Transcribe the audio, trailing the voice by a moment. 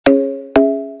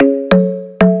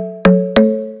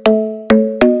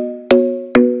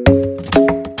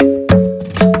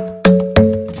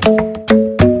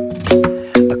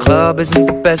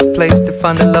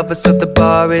lover, so the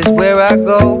bar is where I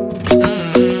go.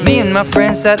 Me and my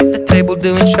friends at the table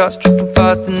doing shots, tripping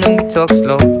fast, and then we talk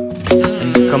slow.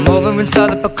 And you come over and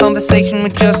start up a conversation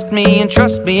with just me, and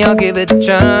trust me, I'll give it a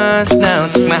chance. Now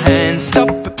take my hand, stop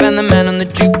it, and the man on the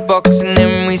jukebox, and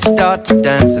then we start to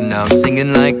dance. And now I'm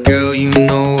singing like, girl, you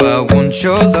know I want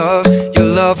your love. Your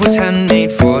love was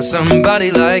handmade for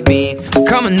somebody like me.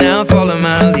 Come on now, follow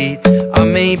my lead. I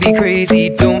may be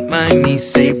crazy, don't mind me.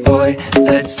 Say, boy,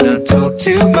 let's not talk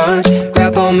too much.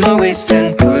 Grab on my waist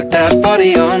and put that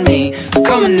body on me.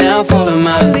 Come on now, follow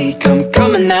my lead.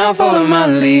 Come on now, follow my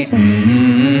lead.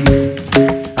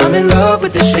 I'm in love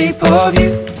with the shape of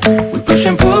you. We push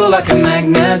and pull like a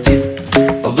magnet do.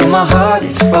 Although my heart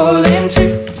is falling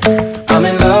too. I'm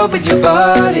in love with your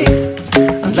body.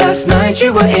 And last night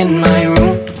you were in my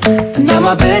room, and now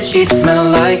my bedsheets smell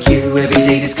like you. Every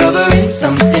day discovering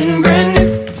something brand new.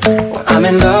 Well, I'm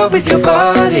in love with your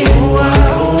body.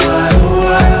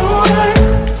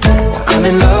 I'm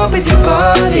in love with your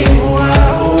body.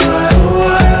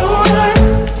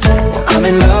 I'm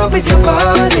in love with your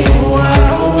body.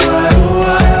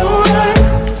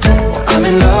 I'm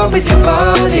in love with your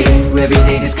body. Every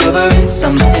day discovering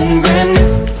something brand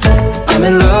new. I'm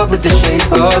in love with the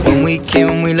shape of you. When we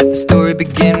came, we let the story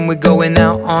begin. We're going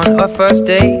out on our first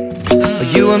date.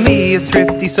 You and me are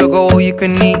thrifty, so go all you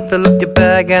can eat. Fill up your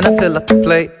bag and I fill up the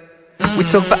plate. We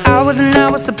talk for hours and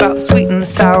hours about the sweet and the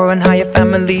sour, and how your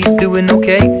family's doing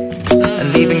okay.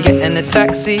 And leaving, getting a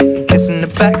taxi, kissing the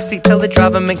backseat, tell the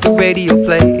driver make the radio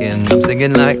play. And I'm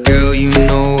singing like, girl, you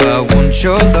know I want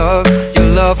your love. Your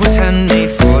love was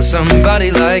handmade for somebody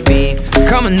like me.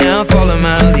 Come on now, follow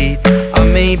my lead. I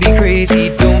may be crazy,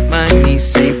 don't mind me.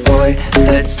 Say, boy,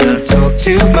 let's not talk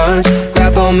too much.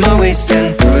 Grab on my waist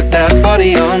and put that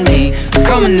body on me.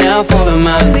 Come on now, follow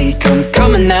my lead.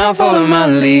 Come on now, follow my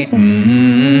lead.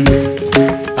 I'm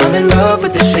in love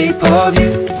with the shape of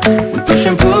you. We push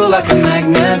and pull like a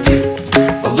magnet do.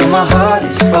 Although my heart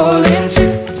is falling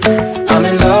too. I'm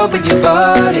in love with your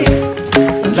body.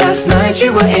 Last night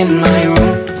you were in my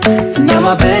room, and now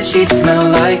my bedsheets smell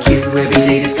like you. Every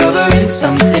day discovering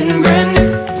something brand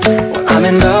new. Well, I'm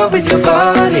in love with your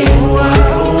body.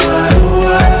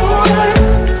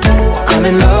 I'm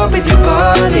in love with your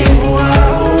body.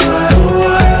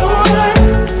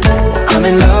 I'm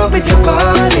in love with your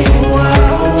body.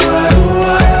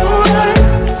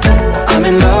 I'm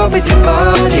in love with your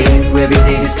body. Every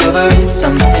day discovering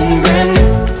something brand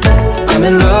new. I'm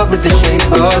in love with the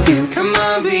shape of you. Come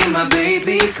on, be my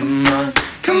baby, come on.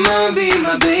 Come on, be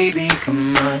my baby,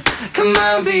 come on. Come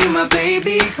on, be my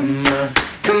baby, come on.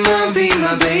 Come on, be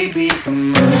my baby,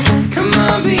 come on. Come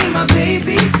on, be my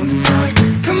baby, come on.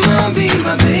 Come on, be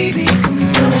my baby,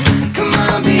 come on. Come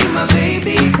on, be my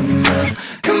baby, come on.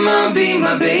 Come on, be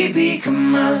my baby,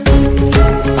 come on.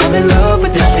 I'm in love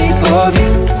with the shape of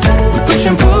you. We push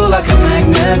and pull like a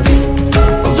magnet do.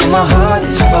 Although my heart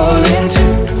is falling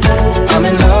too. I'm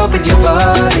in love with your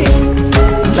body.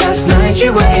 Last night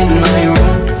you were in my room,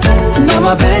 and now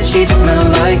my bedsheets smell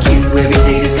like you. Every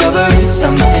day discovering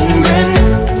something brand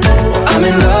new. Well, I'm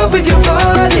in love with your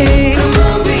body. Come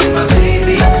on, be my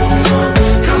baby, come on.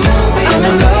 Come on, be I'm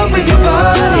in love with your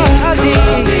body. Come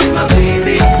on, be my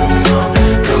baby, come on.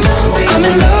 Come on, be I'm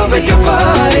in love with your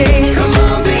body. Come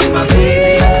on, be my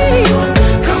baby, come on.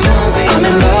 Come on, be I'm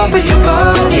in love with your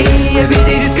body. Every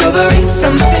day discovering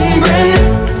something brand new.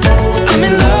 I'm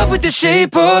in love with the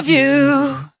shape of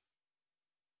you.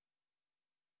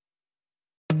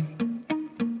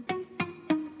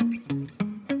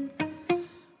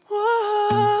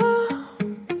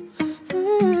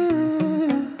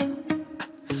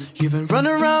 You've been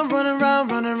running around,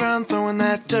 throwing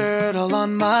that dirt all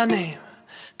on my name.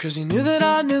 'Cause you knew that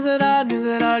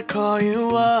I'd call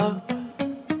you up.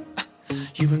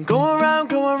 You've been going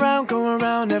around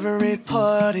every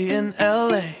party in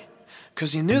LA.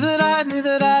 'Cause you knew that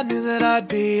I'd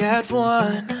be at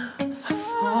one.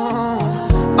 Oh,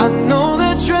 I know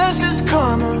that dress is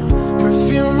karma,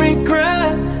 perfume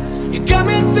regret. You got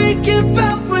me thinking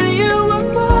about when you were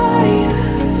mine.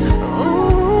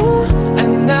 Oh,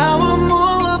 and now I'm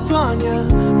all up on you.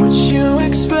 What you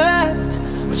expect?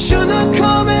 But you're not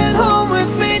coming home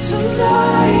with me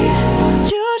tonight.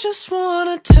 You just want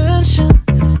attention.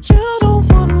 You don't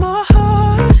want my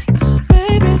heart.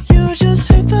 Maybe you just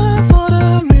hate the thought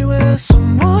of me with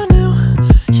someone new.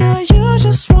 Yeah, you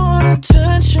just want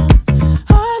attention.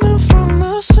 I knew from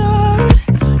the start.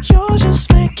 You're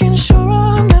just making sure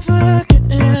I'm never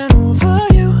getting over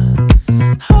you.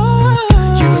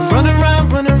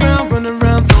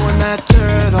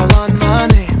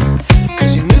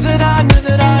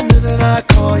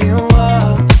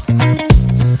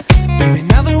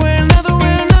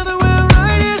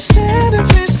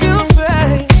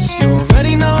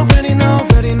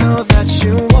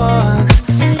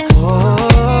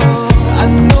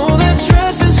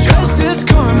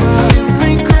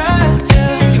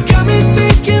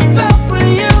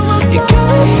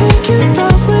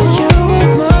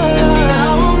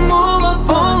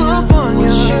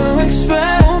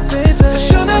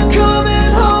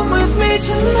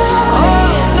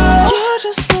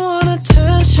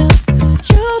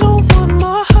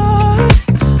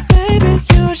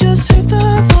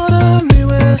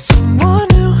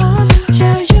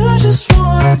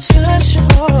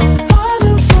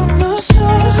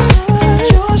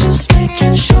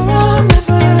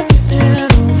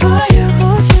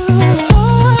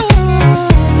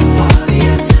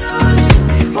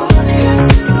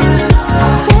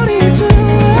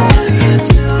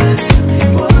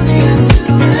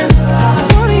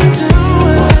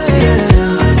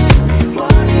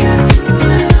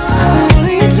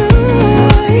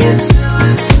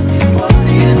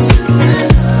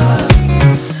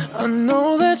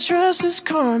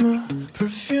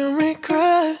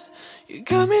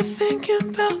 you thinking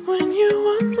about when you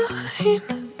were mine?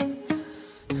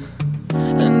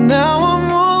 And now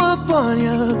I'm all up on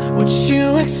you. What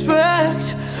you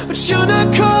expect? But you're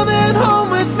not coming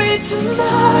home with me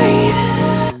tonight.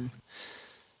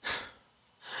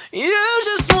 You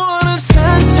just want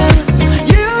attention.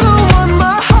 You don't want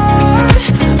my heart.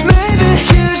 Maybe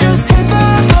you just hit the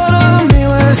thought of me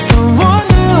with someone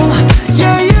new.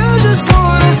 Yeah, you just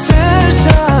want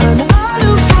attention. I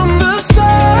knew from the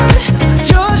start.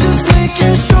 You're just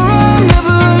making sure I'll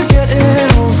never get it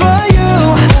over you.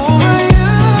 Over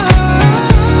you.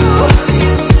 What are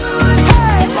you doing?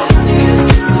 Hey. What are you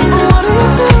doing? What are you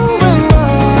doing,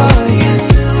 love? What are you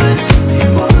doing to me?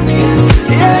 What are you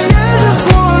doing? Yeah, you just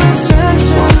want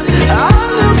attention. I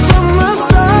knew from the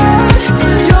start.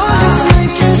 You're just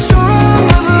making sure I'll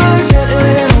never get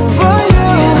it over you.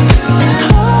 Oh.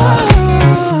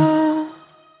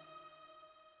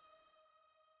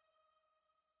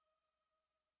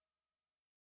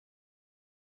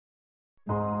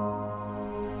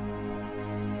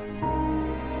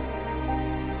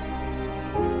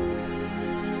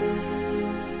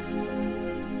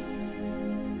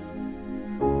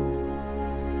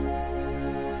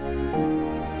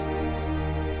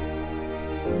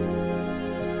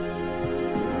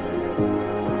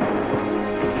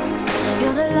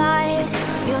 You're the light,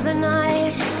 you're the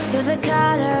night, you're the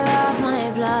color of my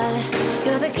blood.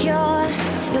 You're the cure,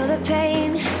 you're the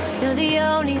pain, you're the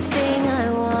only thing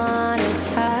I wanna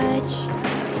touch.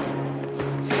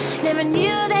 Never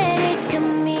knew that it could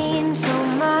mean so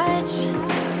much,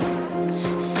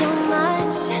 so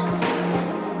much.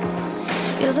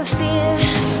 You're the fear,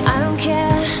 I don't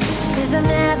care, 'cause I've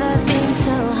never been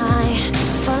so high.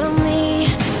 Follow me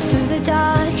through the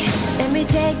dark, let me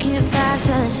take you past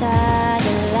the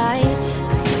satellites.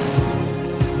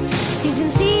 You can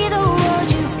see the world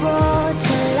you brought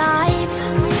to life,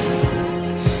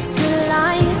 to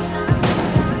life.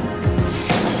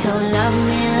 So love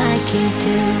me like you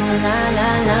do, la la,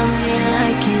 love me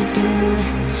like you do.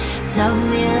 Love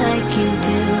me like you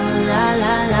do, la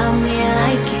la, love me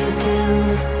like you do.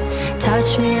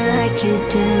 Touch me like you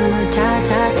do, ta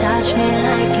ta, touch me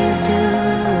like you do.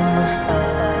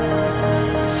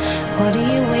 What are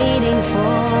you waiting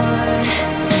for?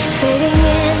 Fading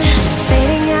in,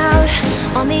 fading out,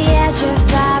 on the edge of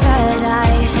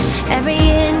paradise. Every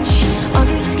inch of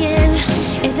your skin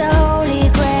is a holy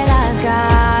grail I've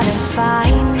gotta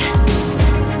find.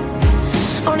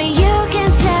 Only you can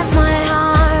set my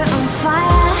heart on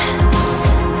fire,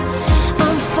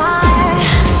 on fire.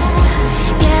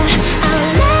 Yeah, I'll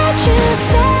let you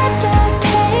set the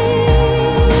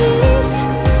pace,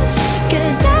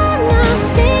 'cause I'm not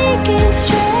thinking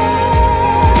straight.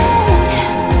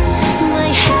 My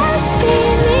head's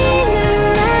spinning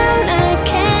around, I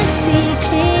can't see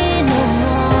clear no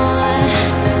more.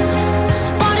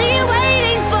 What are you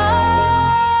waiting for?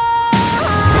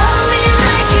 Love me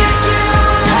like you do,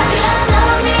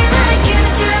 love me like you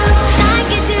do, like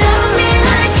you do. Love me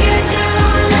like you do,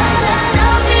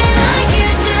 love me like you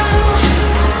do.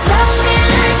 Touch me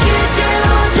like you do,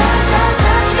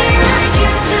 touch me like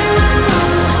you do.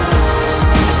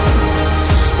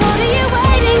 What are you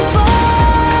waiting for?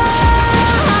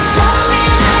 Love me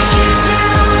like you do,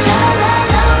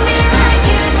 love me like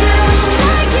you do,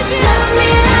 like you do. Love me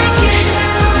like you do,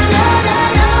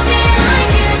 love me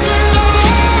like you do.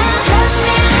 Touch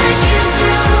me like you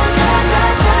do,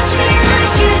 touch me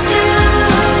like you do.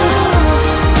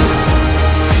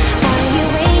 What are you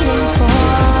waiting for?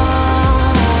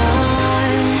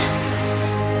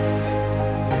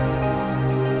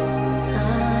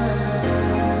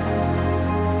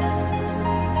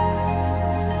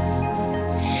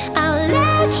 I'll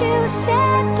let you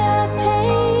set the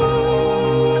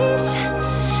pace,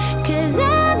 'cause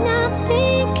I'm not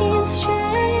thinking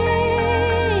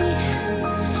straight.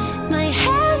 My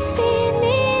head's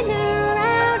spinning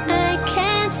around, I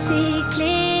can't see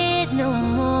clear no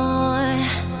more.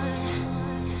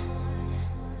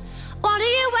 What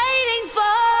are you waiting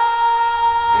for?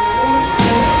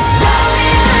 Love me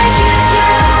like you do,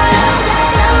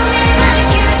 love me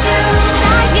like you do,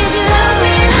 like you do. Love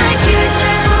me like you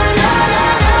do,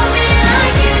 love me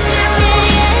like you do.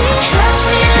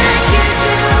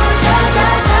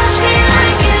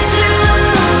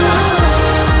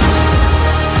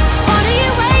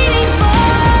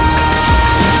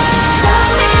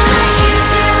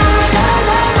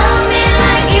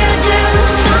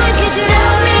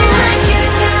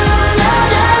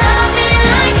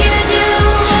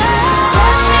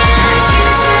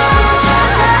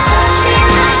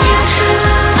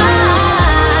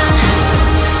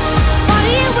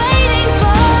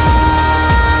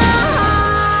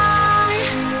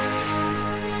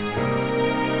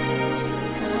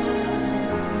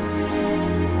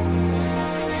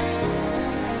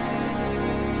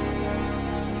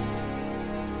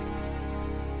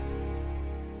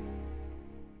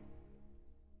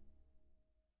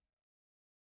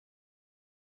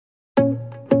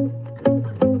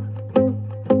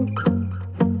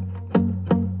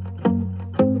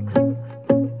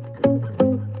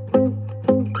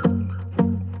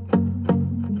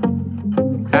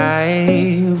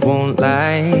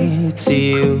 lie to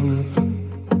you.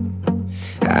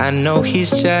 I know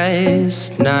he's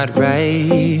just not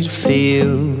right for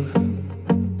you.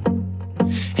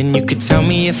 And you could tell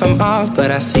me if I'm off, but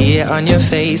I see it on your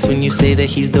face when you say that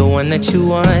he's the one that you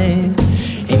want.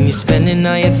 And you're spending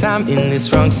all your time in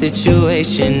this wrong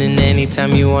situation, and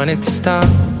anytime you want it to stop.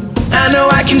 I know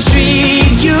I can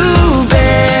treat you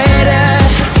better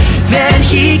than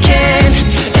he can,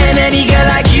 and any girl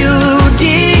like you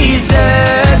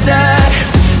deserves a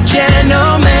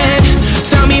gentleman.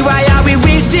 Tell me, why are we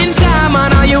wasting time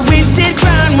on all your wasted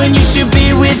crown when you should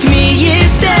be with me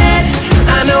instead?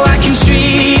 I know I can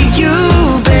treat you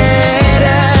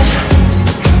better,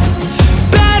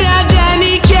 better than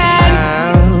he can.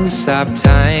 I'll stop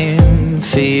time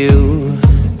for you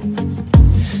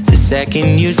the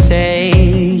second you say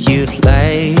you'd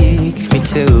like me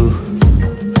to.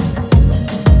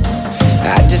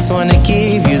 I just wanna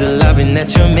give you the loving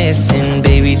that you're missing,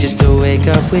 baby, just to wake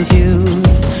up with you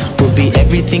will be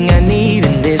everything I need,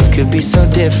 and this could be so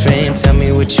different. Tell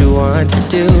me what you want to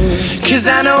do, 'cause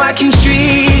I know I can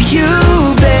treat you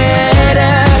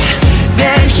better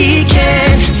than he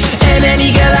can, and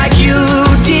any girl like you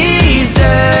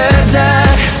deserves a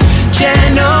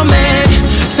gentleman.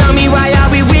 Tell me, why are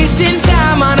we wasting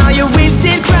time on all your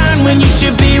wasted crown when you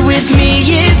should be with me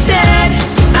instead?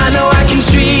 I know I can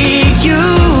treat you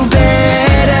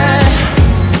better,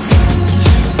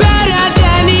 better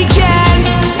than he can,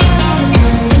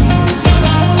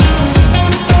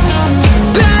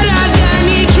 better than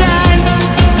he can.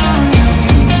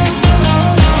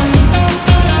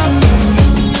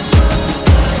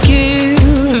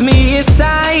 Give me a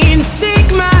sign,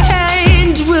 take my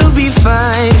hand, we'll be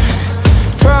fine.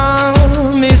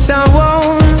 Promise I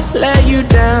won't let you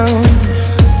down.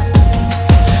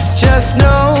 Just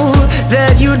know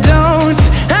that you don't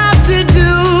have to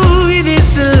do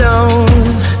this alone.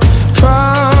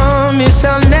 Promise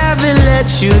I'll never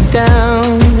let you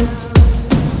down,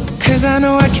 'cause I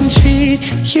know I can treat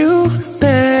you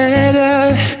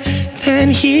better than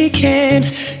he can,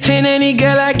 and any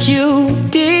girl like you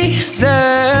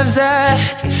deserves a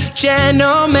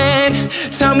gentleman.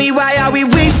 Tell me, why are we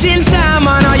wasting time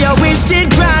on all your